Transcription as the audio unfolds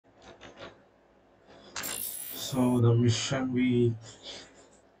So the mission we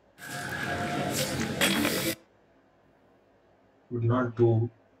would not do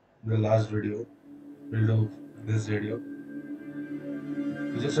the last video, we'll do this video.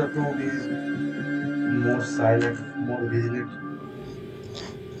 We just have to be more silent, more vigilant.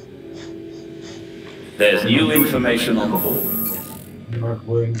 There's new information on the board. I'm not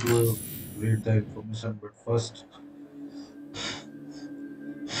going to read the information, but first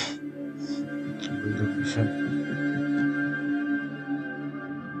do the mission.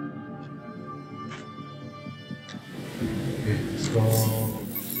 Okay, so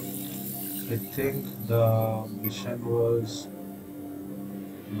I think the mission was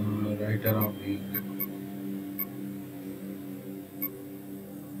right around here.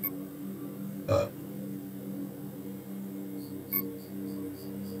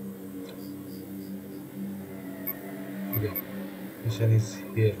 Okay, mission is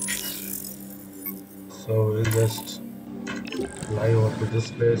here. So we'll just fly over to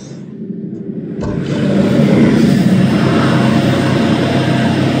this place.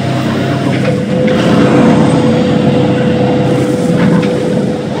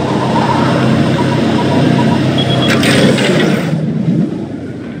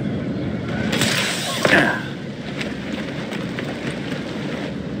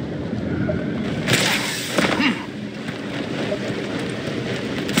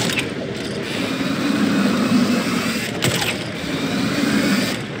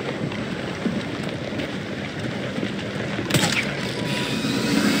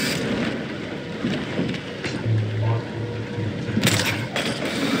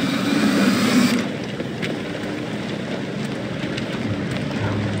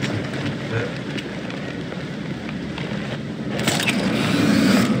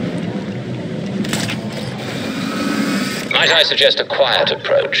 Might I suggest a quiet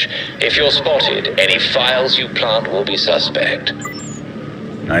approach? If you're spotted, any files you plant will be suspect.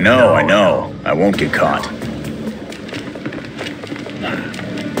 I know. I won't get caught.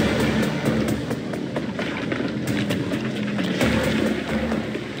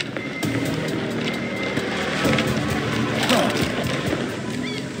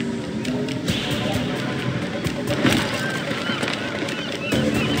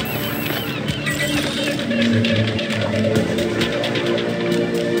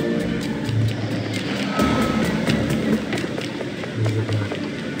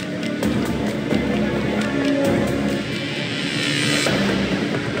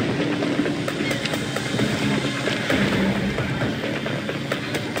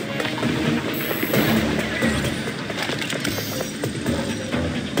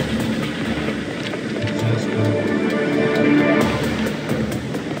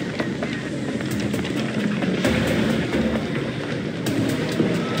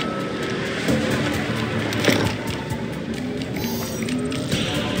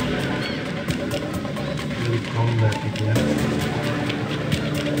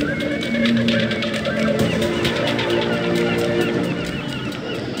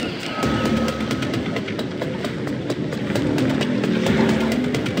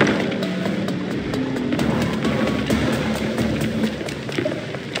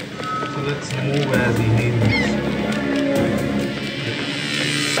 Let's move as he needs.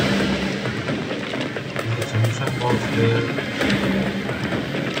 The junction box there.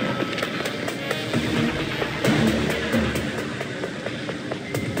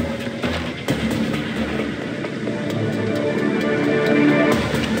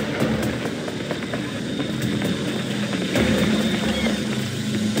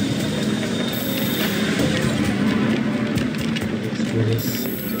 Let's do this.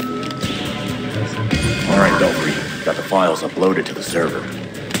 All right, Belfry. Got the files uploaded to the server.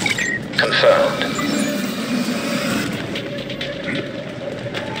 Confirmed.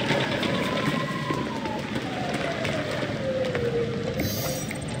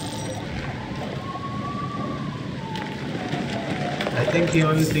 I think he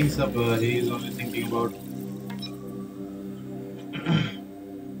only thinks of, he is only thinking about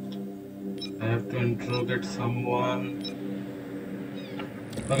I have to interrogate someone.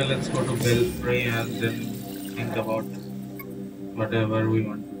 Okay, let's go to Belfry and then think about whatever we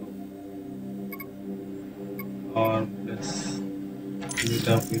want to do. Or let's meet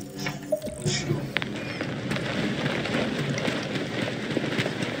up with Ushu.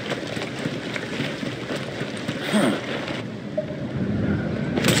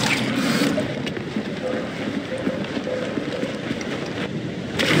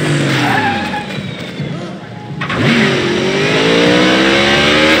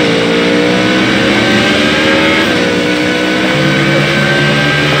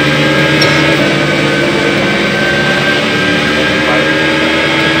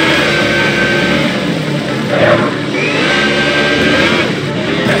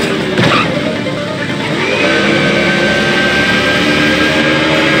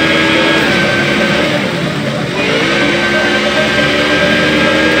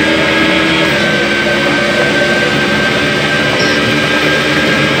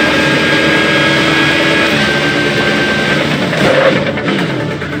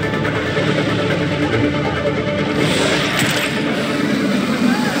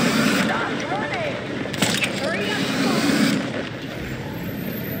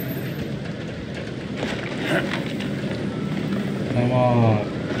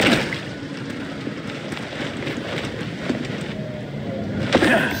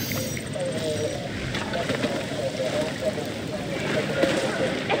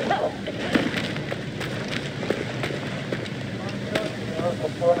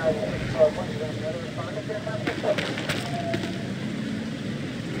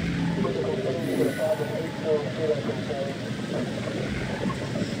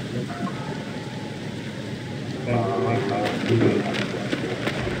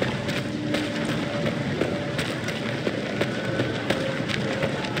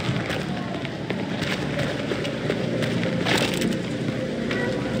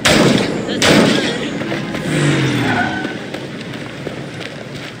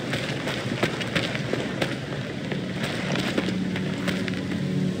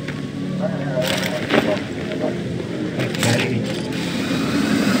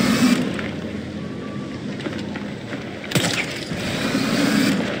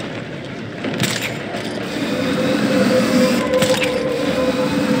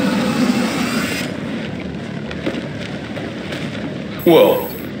 Whoa,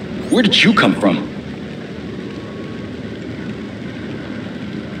 where did you come from?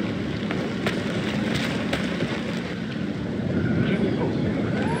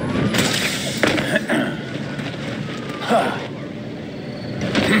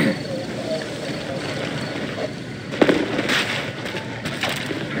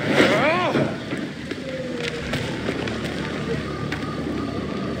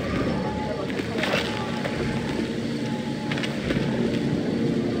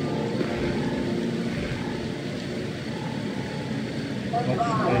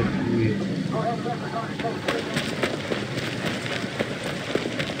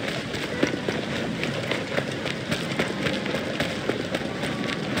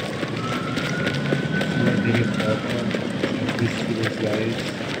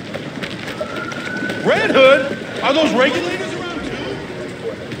 Red Hood? Are those regulators around too?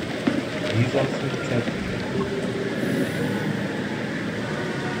 He's also checked.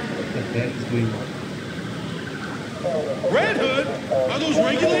 The hell's going on? Red Hood? Are those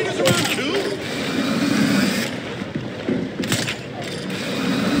regulators around too?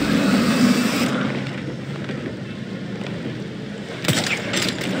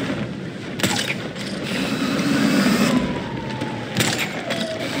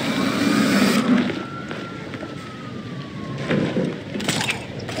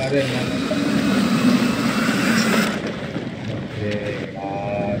 अरे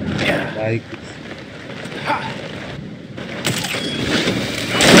यार bike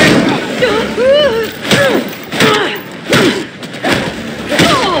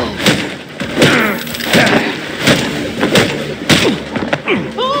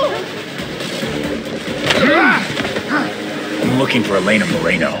I'm looking for Elena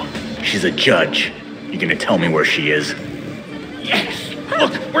Moreno. She's a judge. You gonna tell me where she is? Yes!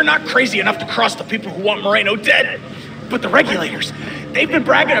 Look, we're not crazy enough to cross the people who want Moreno dead. But the regulators, they've been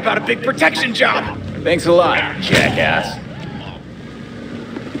bragging about a big protection job. Thanks a lot, jackass.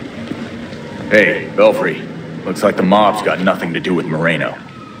 Hey, Belfry. Looks like the mob's got nothing to do with Moreno.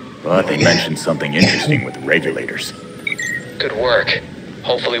 But they mentioned something interesting with the regulators. Good work.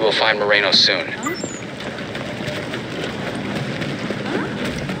 Hopefully we'll find Moreno soon.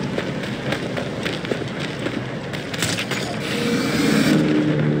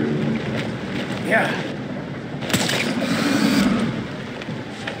 Yeah.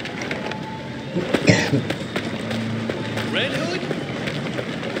 Red Hood?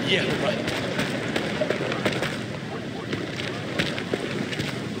 Yeah, right.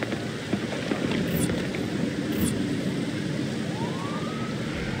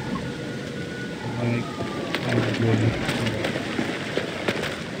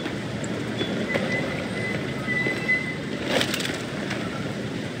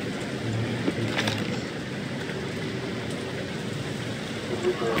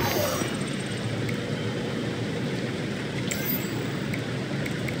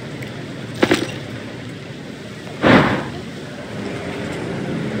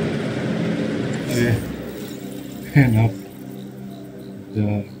 Enough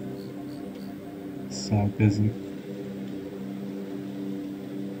the sarcasm.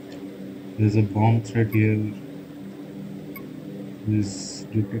 There's a bomb threat here. This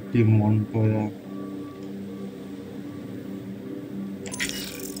Detective Montoya.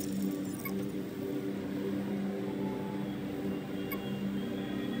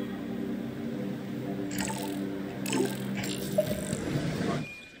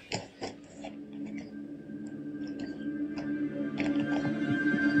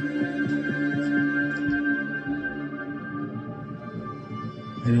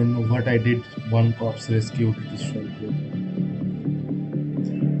 I don't know what I did. One corpse rescued it destroyed it.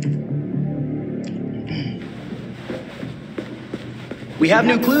 We have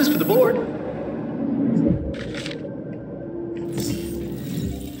new clues for the board.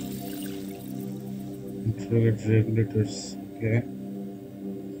 Interrogate regulators. Okay.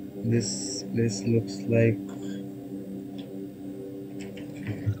 This place looks like.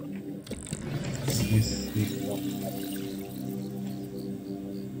 Okay. Let me see.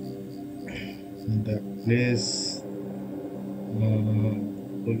 The place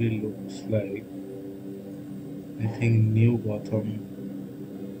really looks like, I think, New Gotham.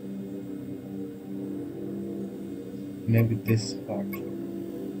 Maybe this part.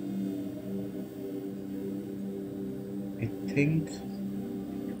 I think.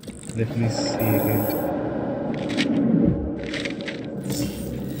 Let me see again.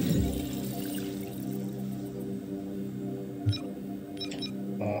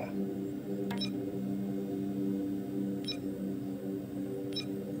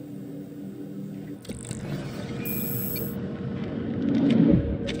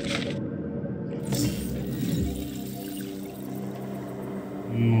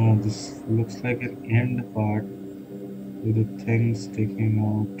 No, this looks like an end part with the things sticking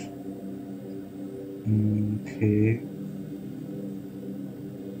out. Okay.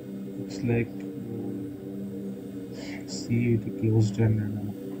 Looks like see the closed end.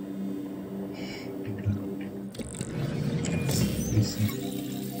 Listen.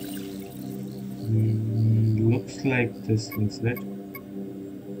 Looks like this is it.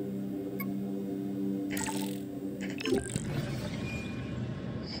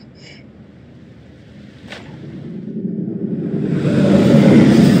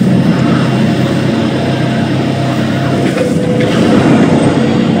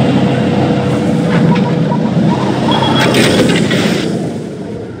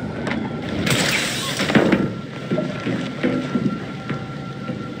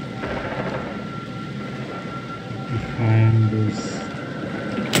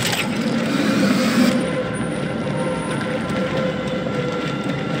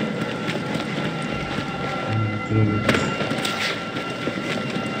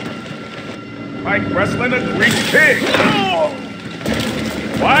 Like wrestling a Greek pig. Oh!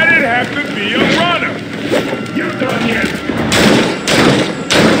 Why'd it have to be a runner? You done yet?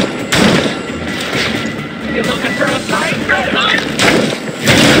 You looking for a fight, red line?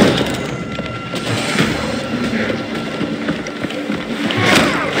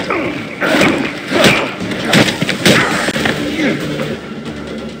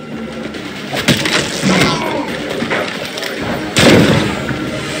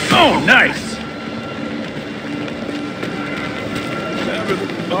 Oh, nice! Never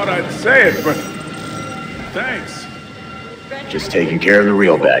thought I'd say it, but thanks. Just taking care of the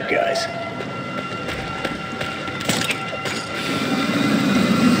real bad guys.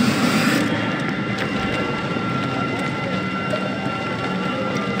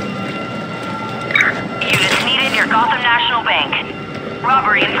 Units needed near Gotham National Bank.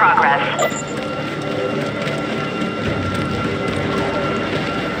 Robbery in progress.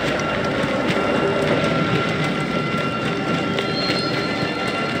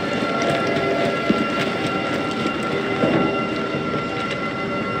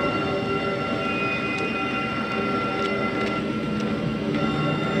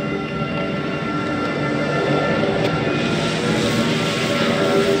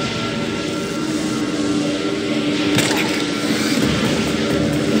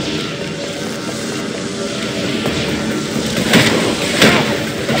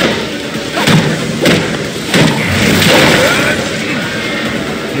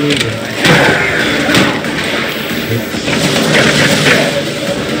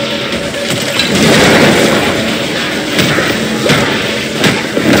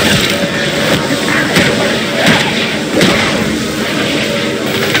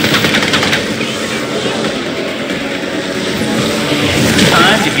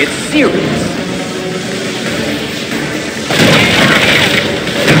 Time to get serious.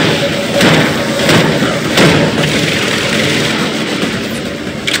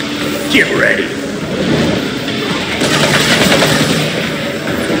 Get ready.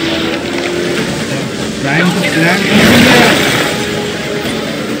 Trying to plan.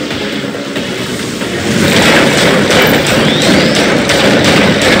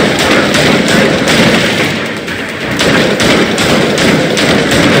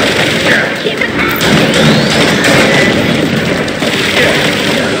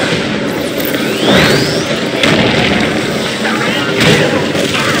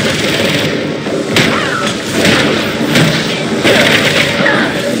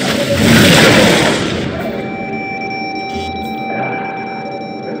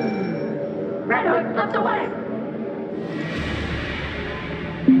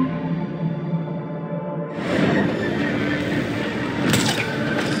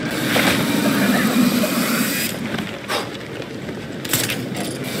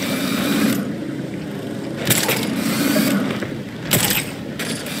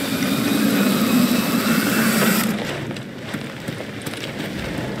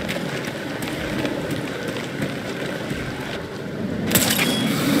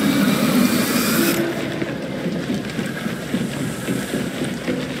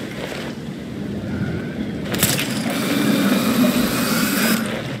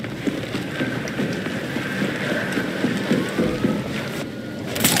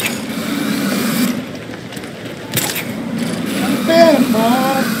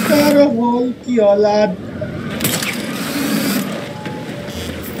 की औलाद.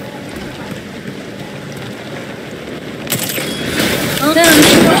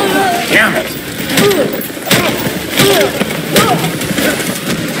 Damn it!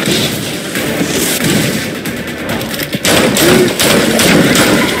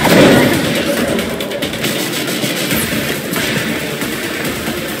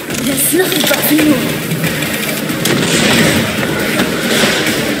 There's nothing but you.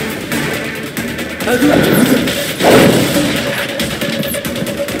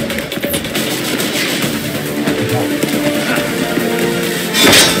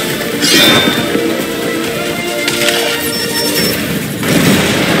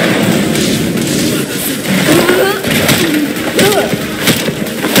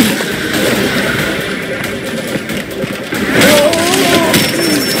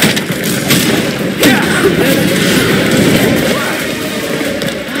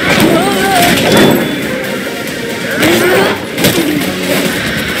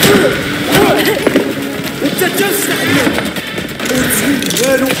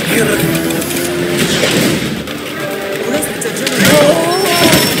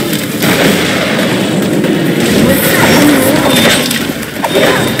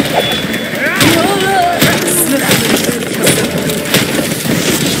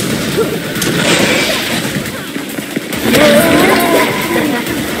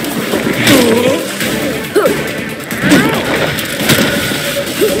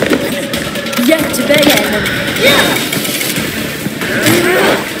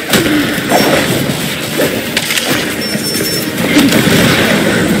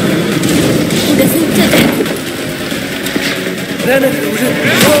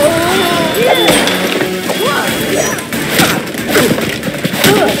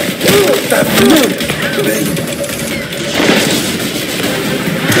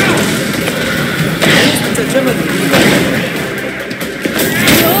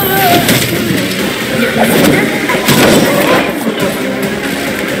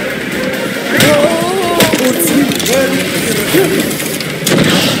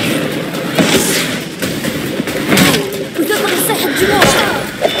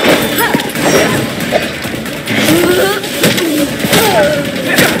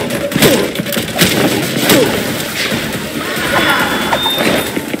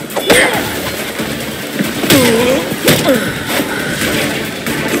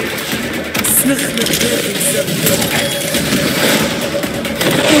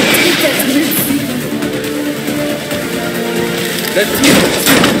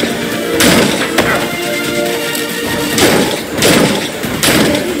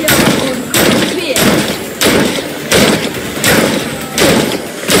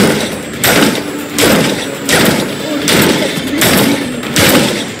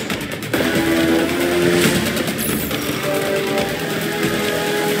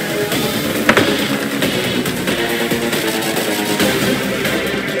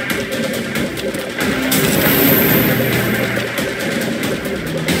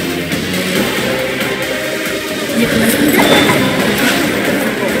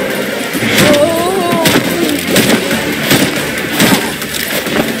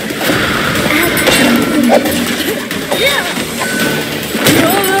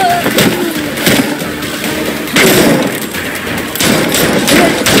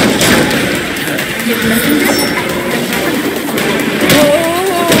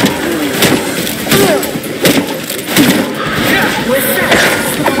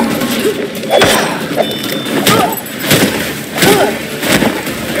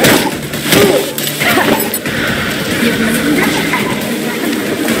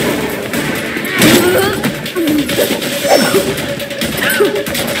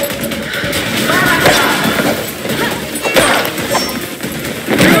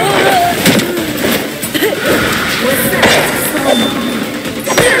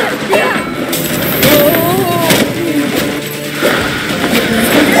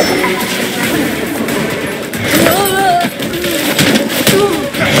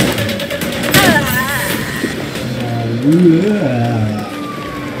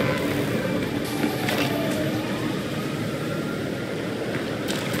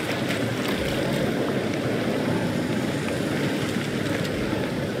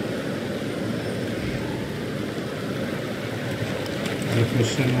 The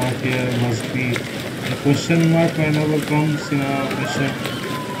question mark here must be the question mark whenever comes in a mission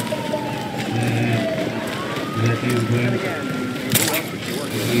that is going to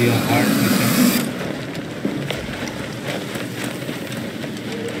be a hard mission.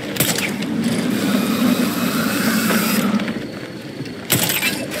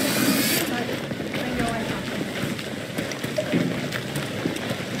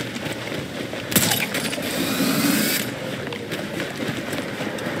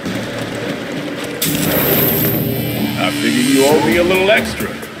 you owe me a little extra.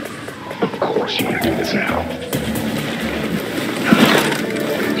 Of course you can do this now.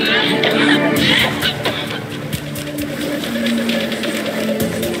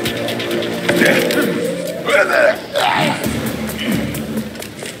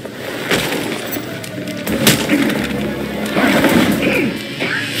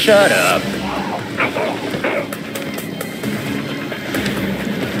 Shut up.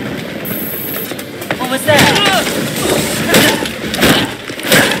 What was that?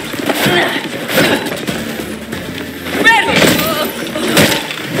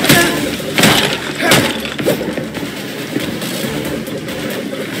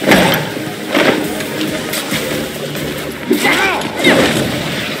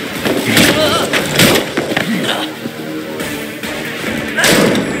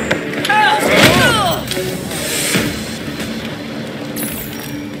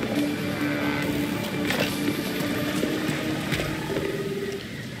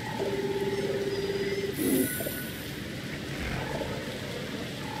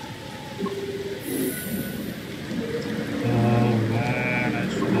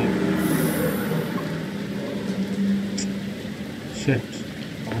 Shit.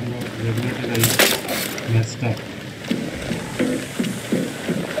 Regulator is messed up.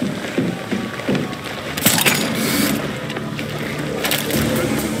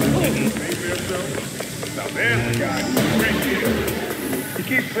 Now there's a guy who's great gear. He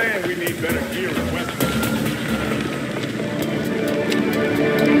keeps saying we need better gear and weapons.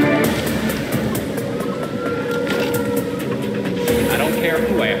 I don't care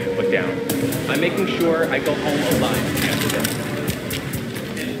who I have to put down. I'm making sure I go home alive after this.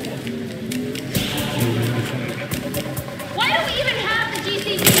 Why do we even have the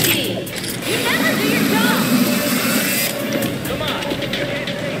GCPD? You never do your job! Come on!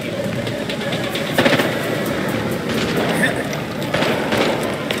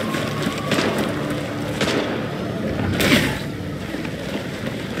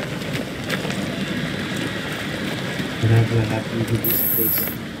 Whatever happened to this place?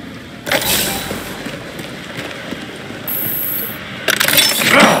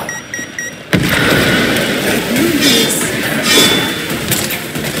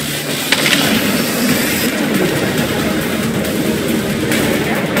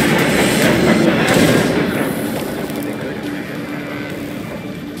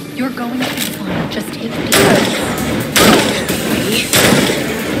 You're going to be fine. Just take it easy.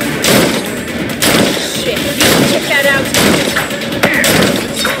 Shit, check that out.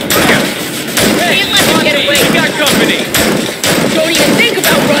 Hey, let me get away. We got company! Don't even think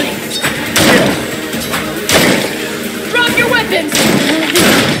about running. Drop your weapons.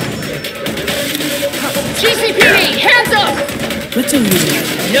 GCPD, hands up. What do you mean?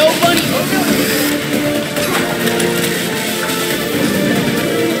 Nobody.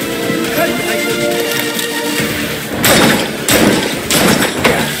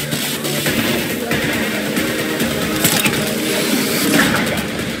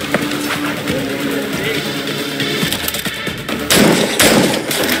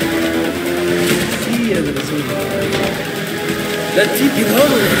 لا تجيب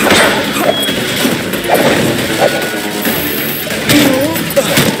الهواء.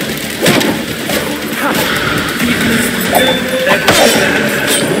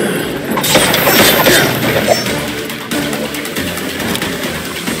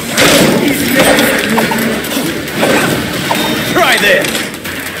 Try this!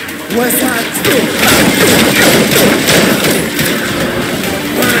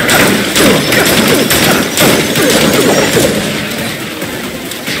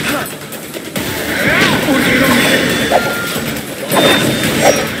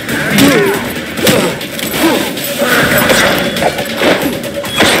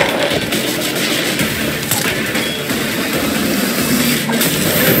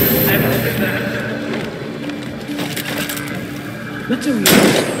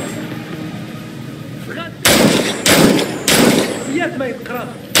 يد ما يتقرب.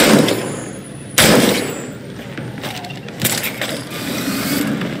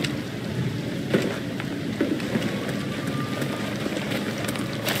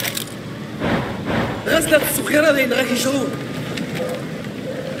 غزلة الصغيرة لين غاك يشعرون.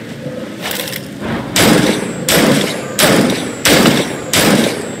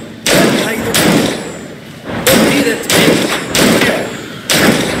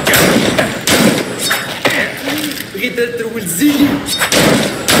 بغيت ترول زيني.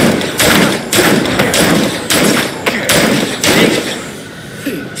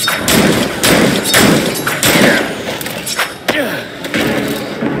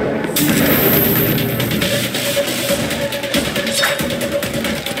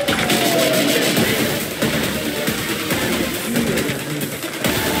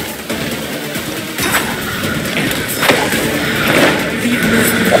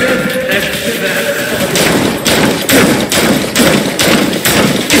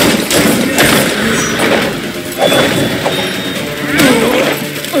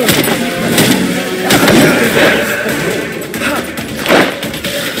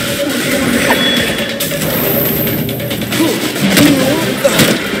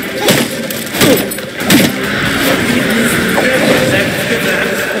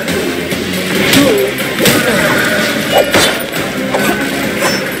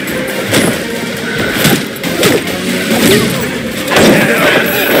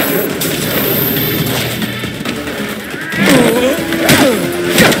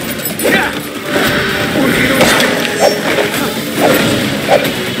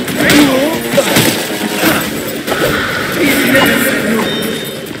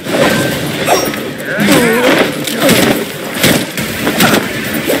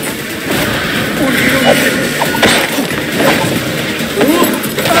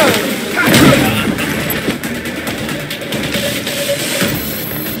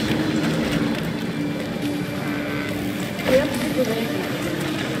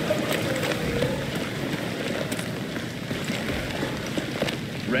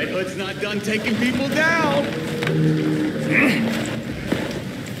 Hood's not done taking people down.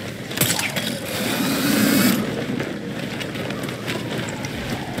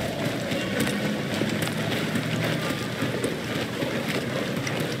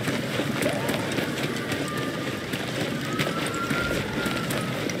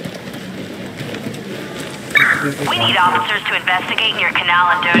 We need officers to investigate near Canal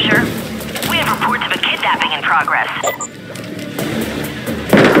and Dozier. We have reports of a kidnapping in progress.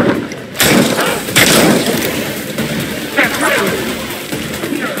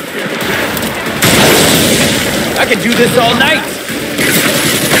 I could do this all night.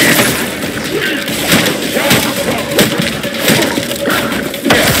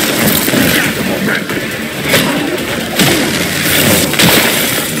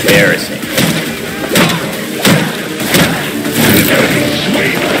 Embarrassing.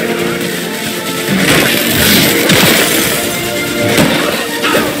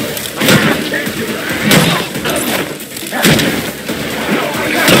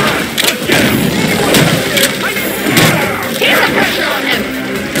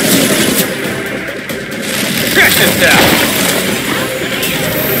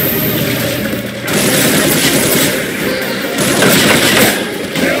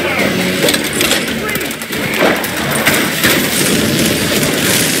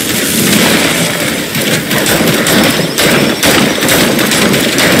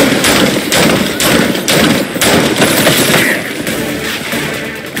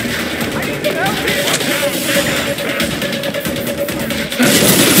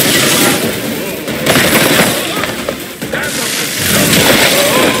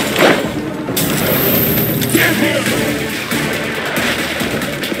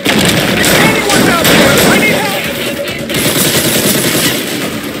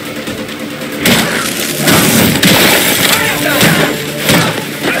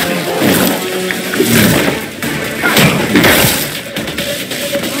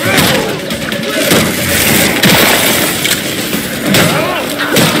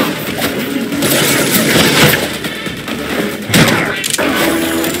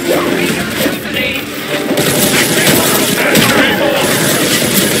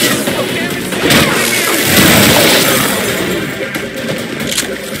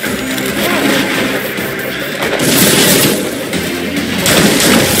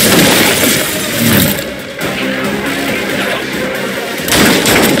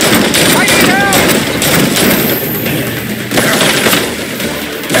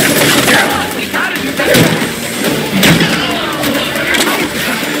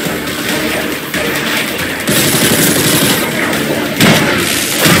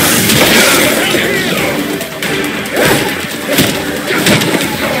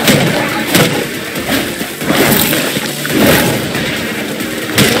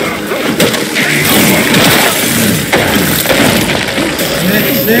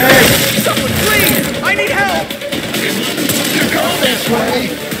 Someone please! I need help! You go this way!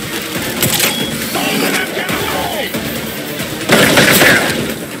 Don't let him get away!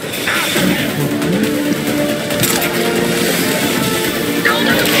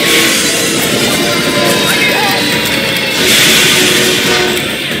 I need help!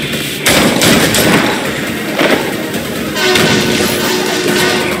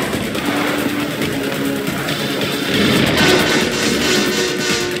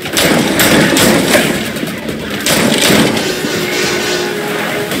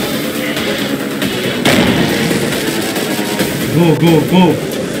 Go, go,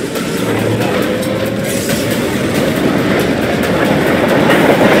 go.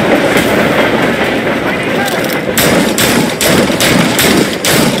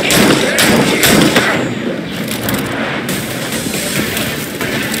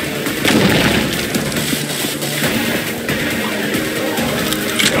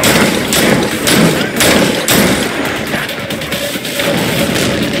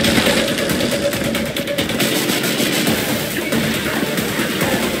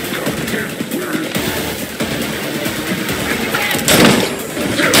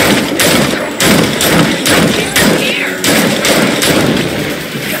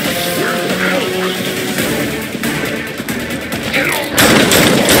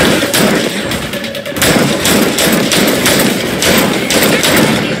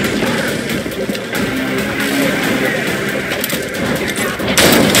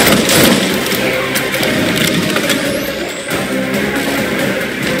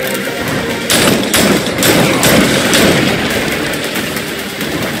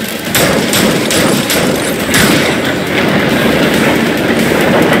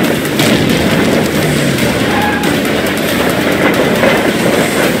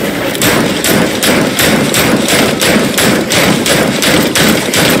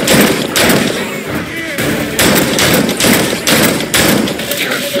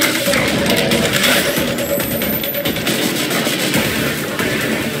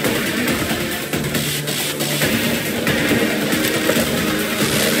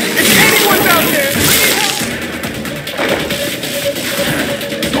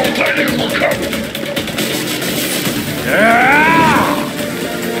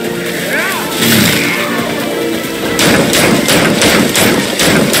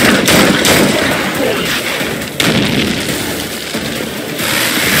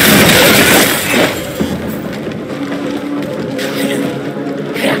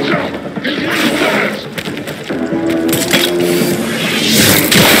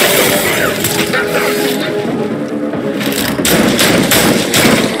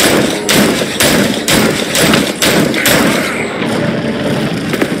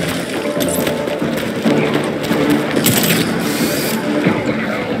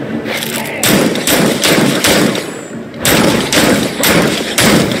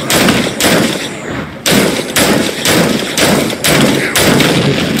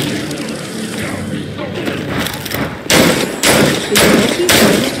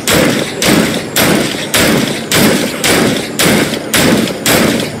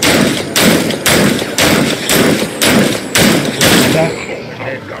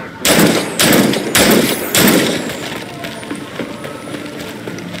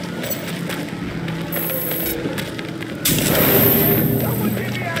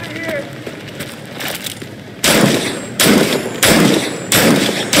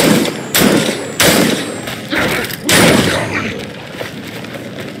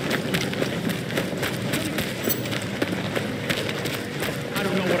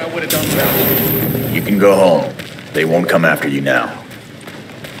 know what I would have done without you. You can go home. They won't come after you now.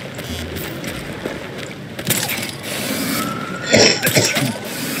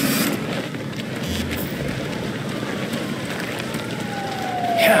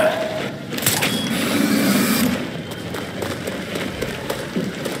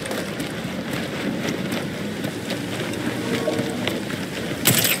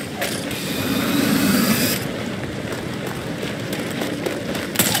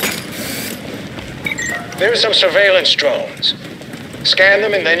 There are some surveillance drones. Scan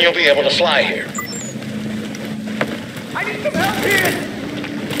them and then you'll be able to fly here. I need some help here!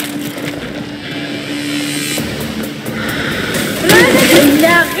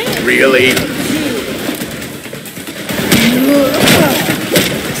 Really?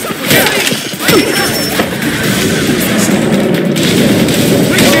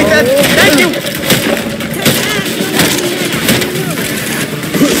 Appreciate that! Thank you!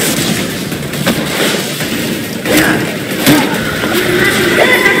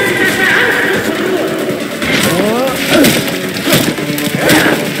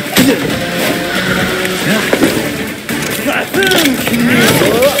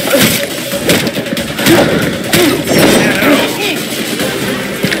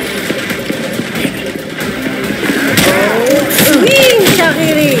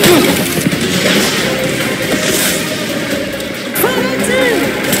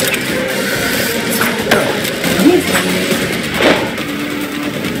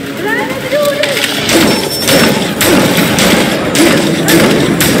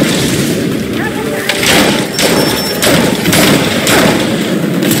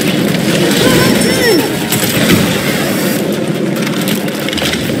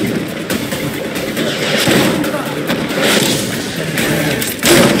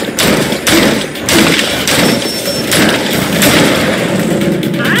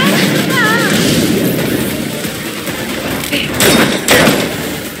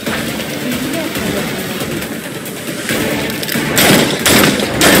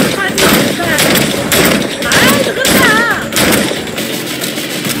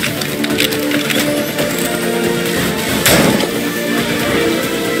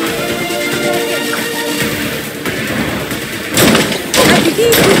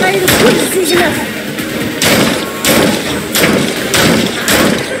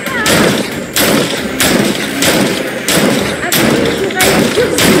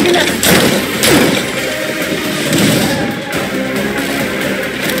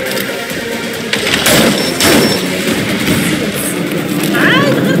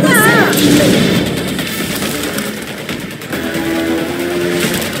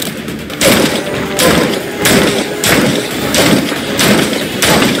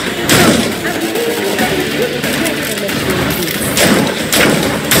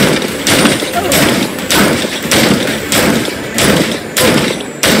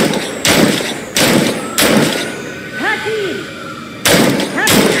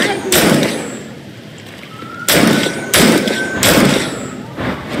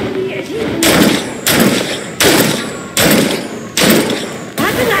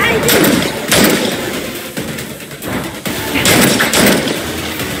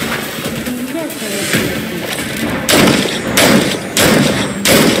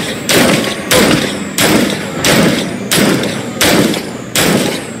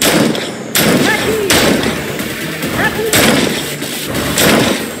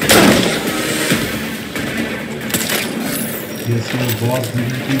 This one boss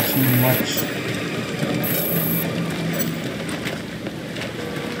didn't teach me much.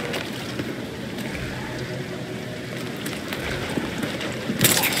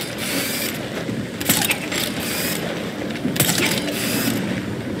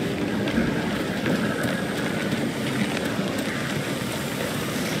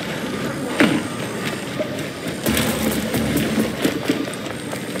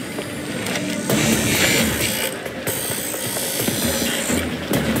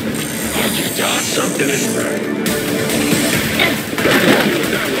 Something is right.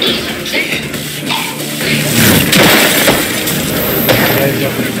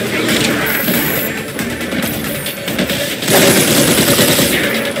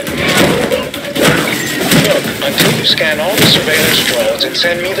 Look, until you scan all the surveillance drones and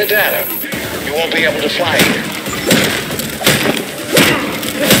send me the data, you won't be able to fly here.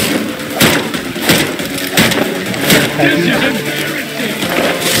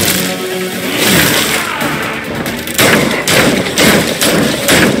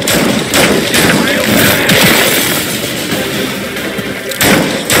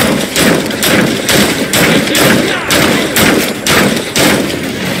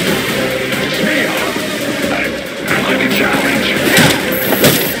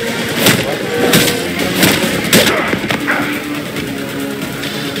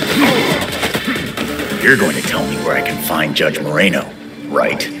 find Judge Moreno,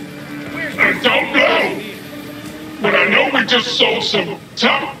 right? I don't know. But I know we just sold some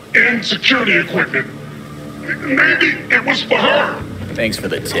top-end security equipment. Maybe it was for her. Thanks for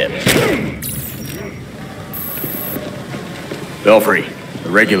the tip. Belfry, the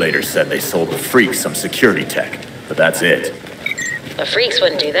regulators said they sold the freaks some security tech, but that's it. The freaks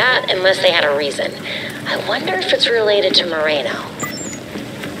wouldn't do that unless they had a reason. I wonder if it's related to Moreno.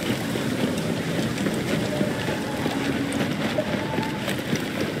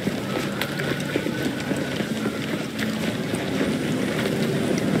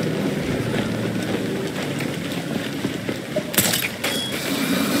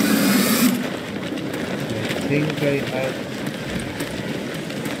 I think I have.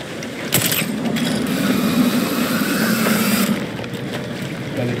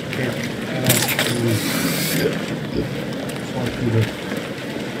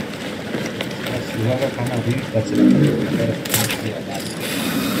 That's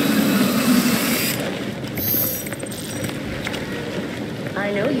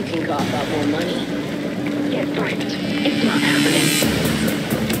I know you can cough up more money. Get bricked. It's not happening.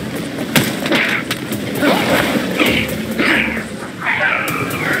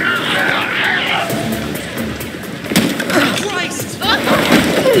 Christ!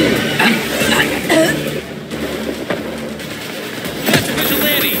 That's a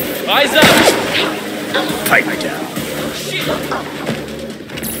vigilante! Eyes up! Tighten it down. Shit!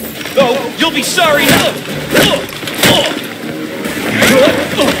 Oh, you'll be sorry!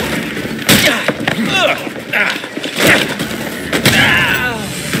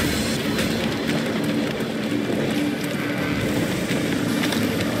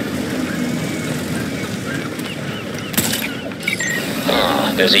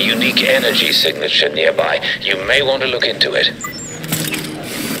 There's a unique energy signature nearby. You may want to look into it.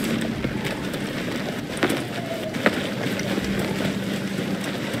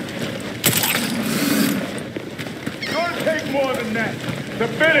 It's gonna take more than that to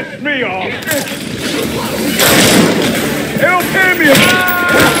finish me off. It'll pay me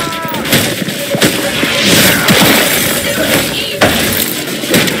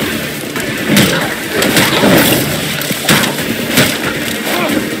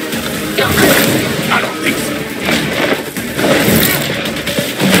I don't think so.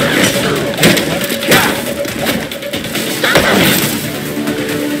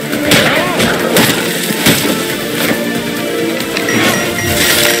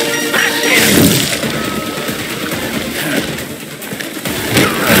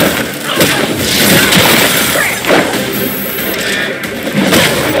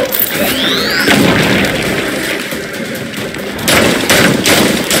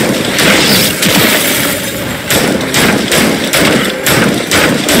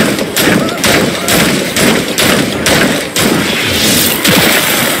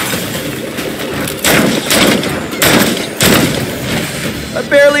 I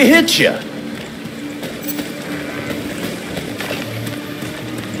barely hit you.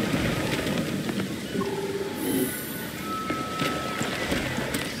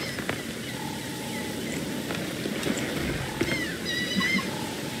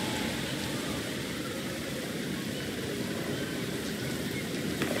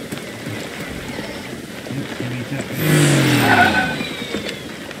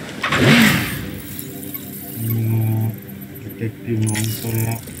 Detective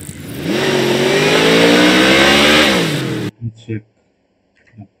Monsola. Let me check.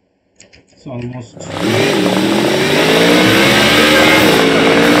 It's almost.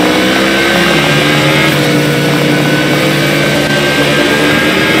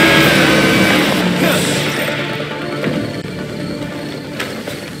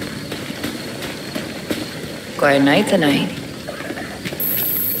 Quiet night tonight.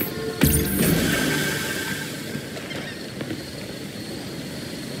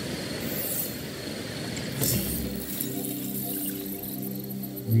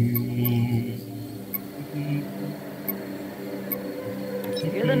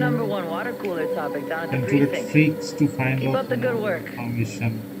 You're the #1 water cooler topic down at the precinct. Freaks to find Keep out up the good work.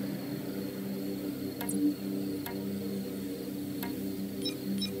 information.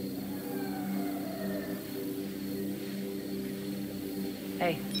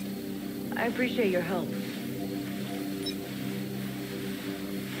 Hey, I appreciate your help.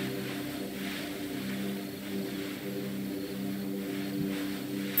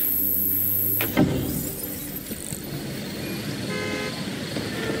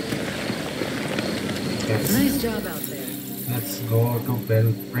 Nice job out there. Let's go to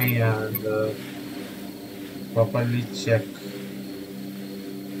Belfry and properly check.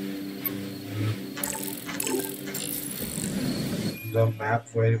 the map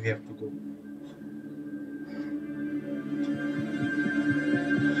where we have to go.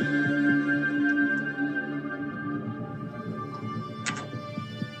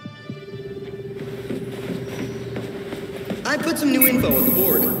 I put some new info on the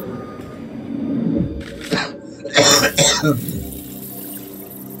board.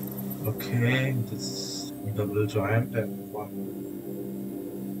 Okay, this double giant and one.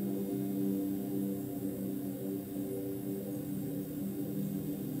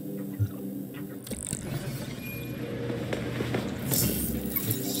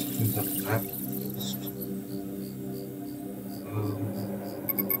 It's the map.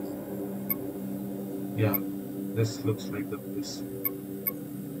 Yeah, this looks like the place.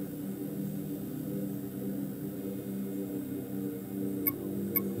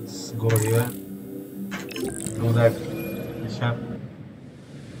 Let's go here. Do that mission.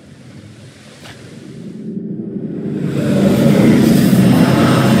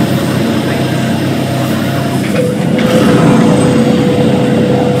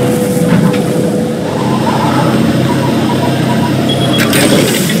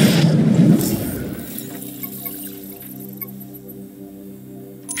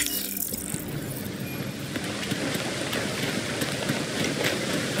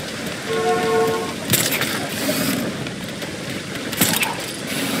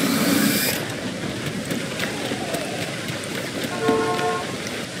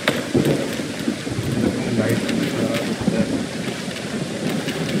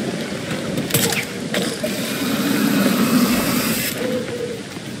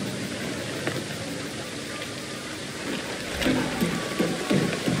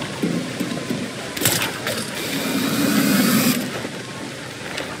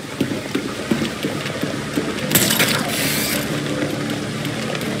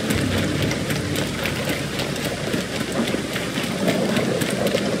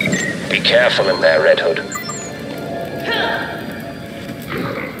 Careful in there, Red Hood.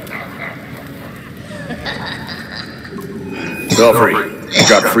 Belfry, I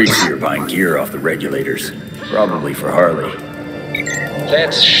got freaks here buying gear off the regulators. Probably for Harley.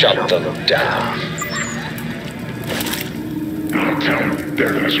 Let's shut them down. I'll tell them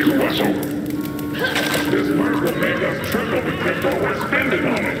they're gonna screw us over. This merge will make us triple the crypto we're spending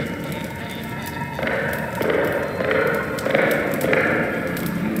on it.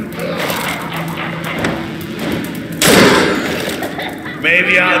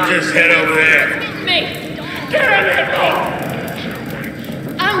 Maybe I'll just head over there. Me. Damn it! Oh.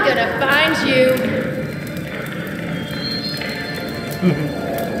 I'm gonna find you.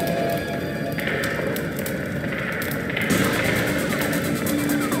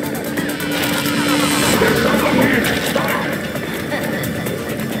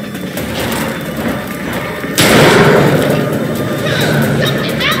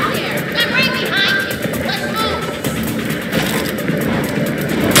 Something's out there. I'm right behind you. Let's move.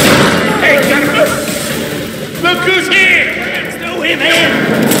 Hey, gentlemen! Look who's here! Let's do him in!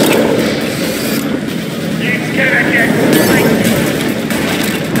 He's gonna get spicy.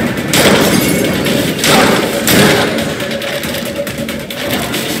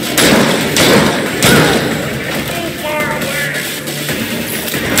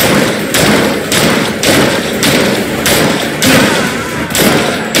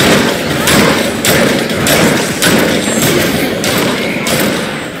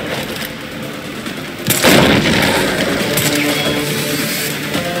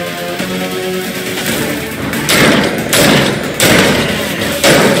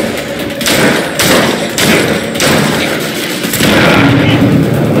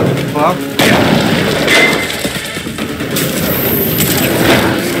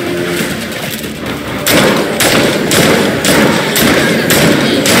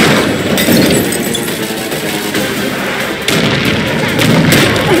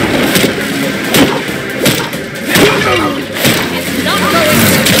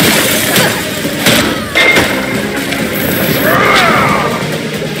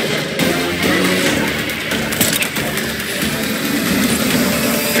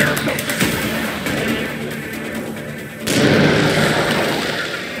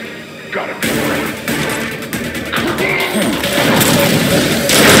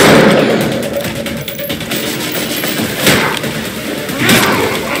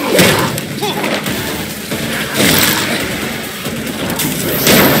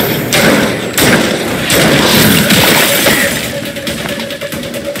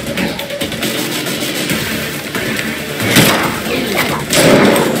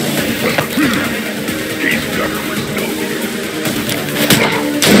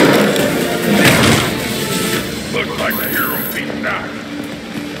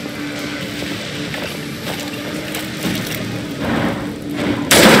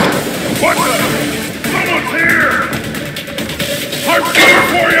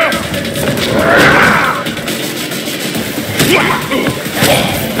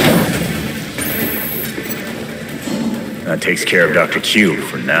 That takes care of Dr. Q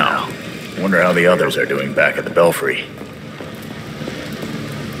for now. Wonder how the others are doing back at the Belfry.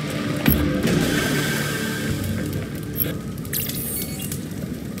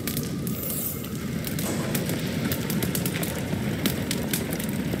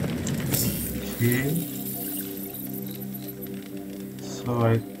 Okay. So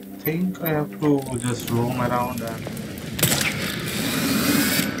I think I have to just roam around and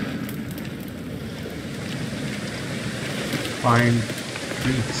find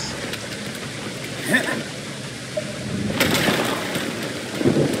treats.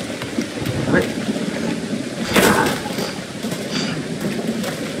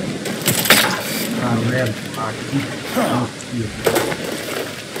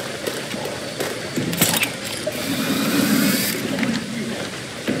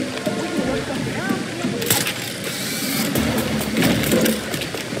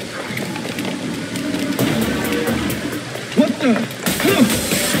 What the?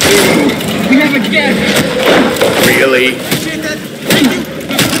 We have a guest! Really? Appreciate that. Thank you!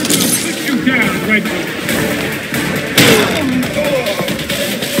 Put you down, right now.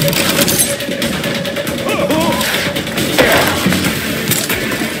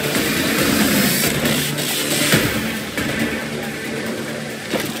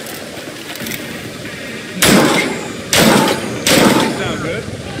 Sound good?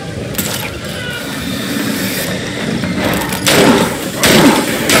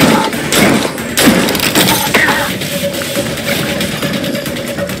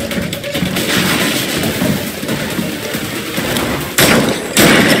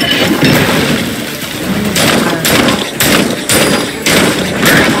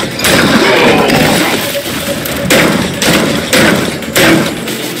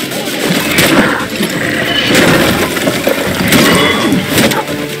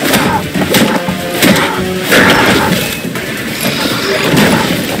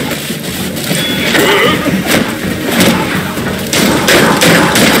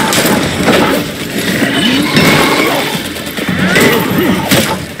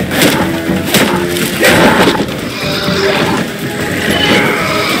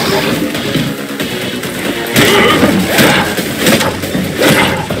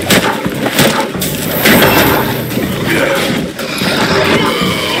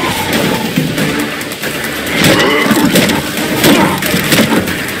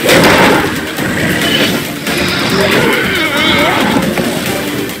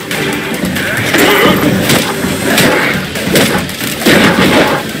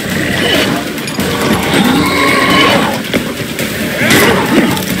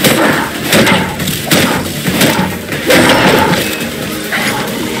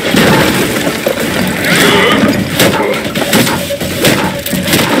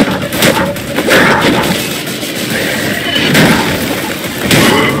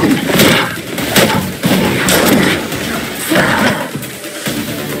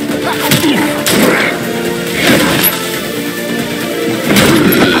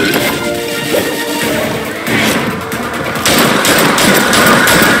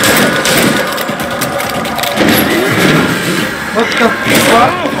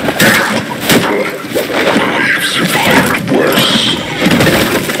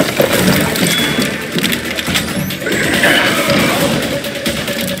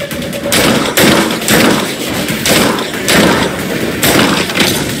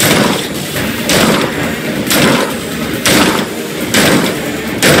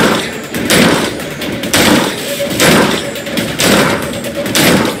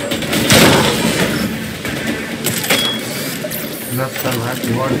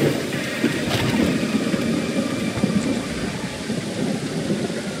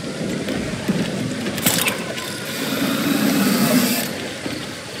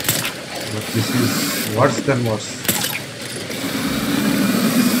 This is worse than worse.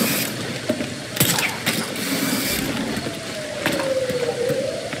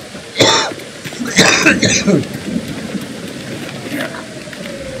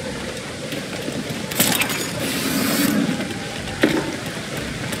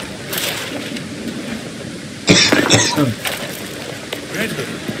 Redwood,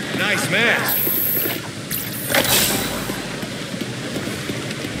 nice mask.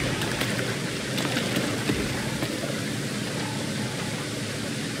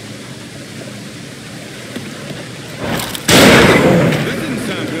 That didn't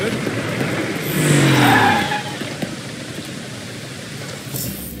sound good.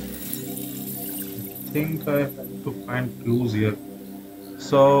 I think I have to find clues here.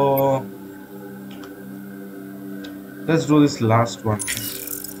 So let's do this last one.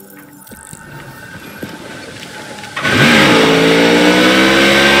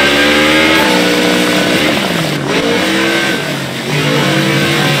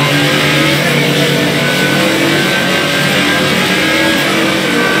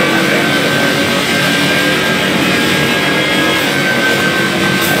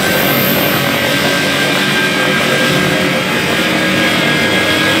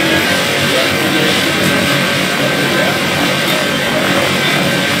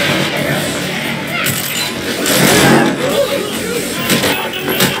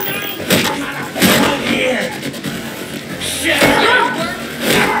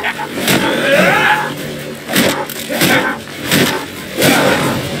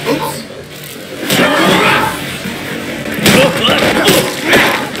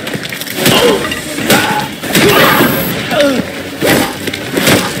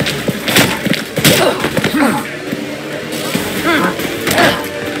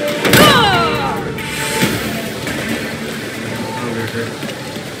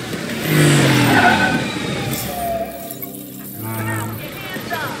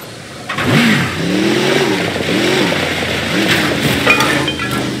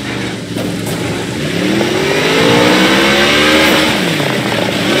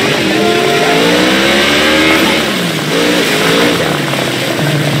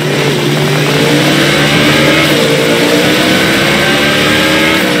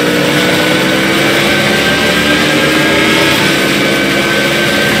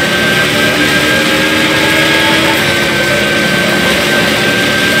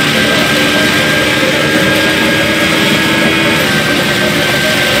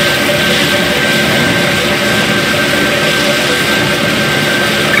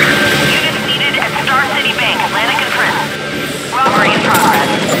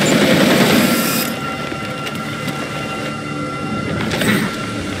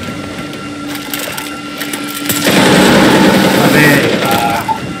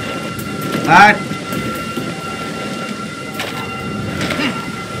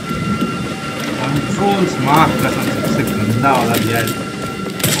 Controls मार कसम सबसे गंदा वाला दिया है।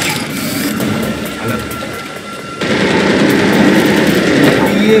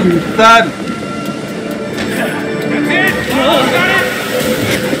 ये उत्तर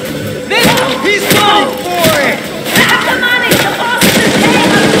He's going for it! That's the money! The boss is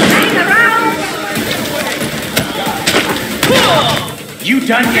paying us to hang around! You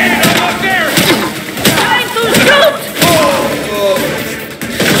done yet? Up there! Time to shoot!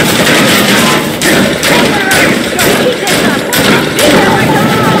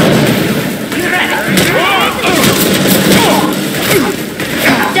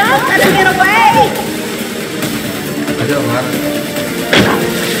 Don't let him get away!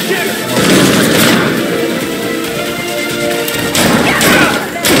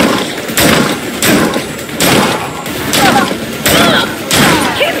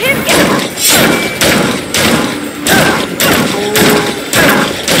 Keep him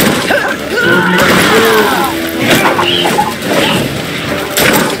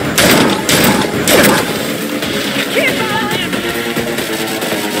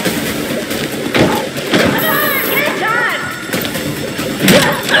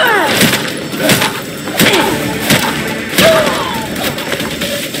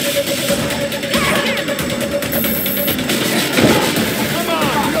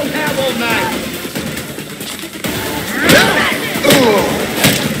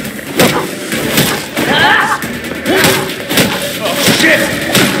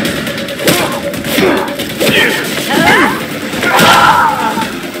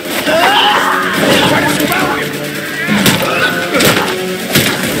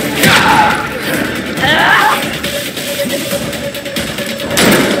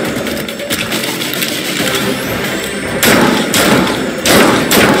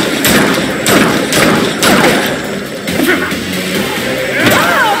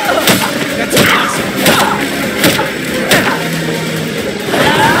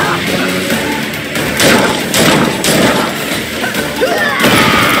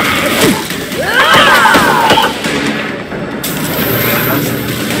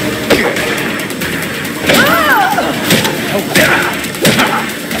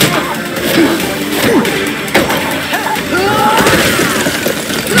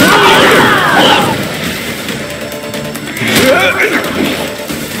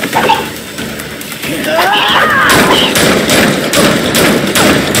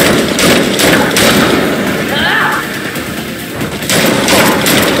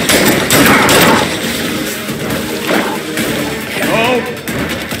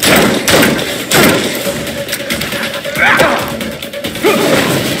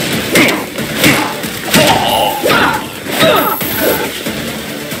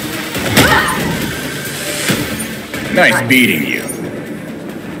Nice beating you.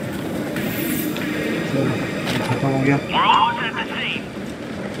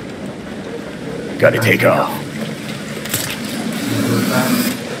 Gotta take off.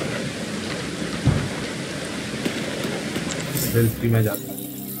 Selfie में जाता है।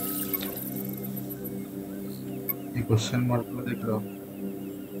 ये question mark में देख रहा हूँ।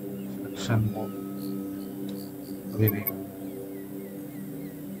 Action mode अभी नहीं।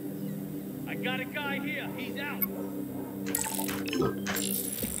 I got a guy here. He's out.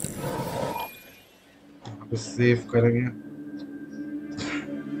 यहाँ पे सेव करेंगे।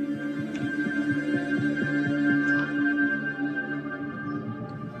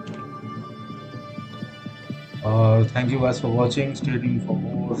 Thank you guys for watching. Stay tuned for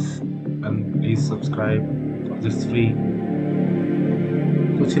more and please subscribe. It's free.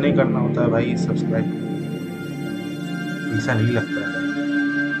 कुछ नहीं करना होता है भाई, सब्सक्राइब ऐसा नहीं लगता है।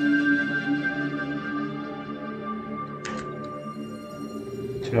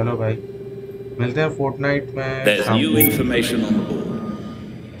 चलो भाई मिलते हैं फोर्टनाइट में।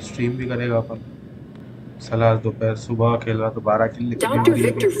 स्ट्रीम भी करेगा अपन। Dr.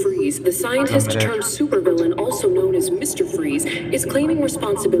 Victor Freeze, the scientist turned supervillain also known as Mr. Freeze, is claiming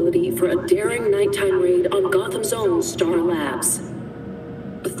responsibility for a daring nighttime raid on Gotham's own Star Labs.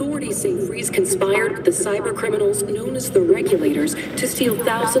 Authorities say Freeze conspired with the cyber criminals known as the Regulators to steal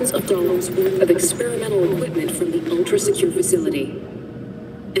thousands of dollars worth of experimental equipment from the ultra-secure facility.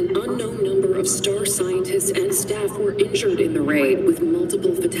 An unknown number of Star scientists and staff were injured in the raid, with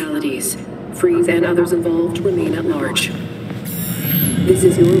multiple fatalities. Freeze and others involved remain at large. This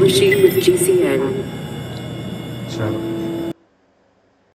is Noor Rashid with GCN.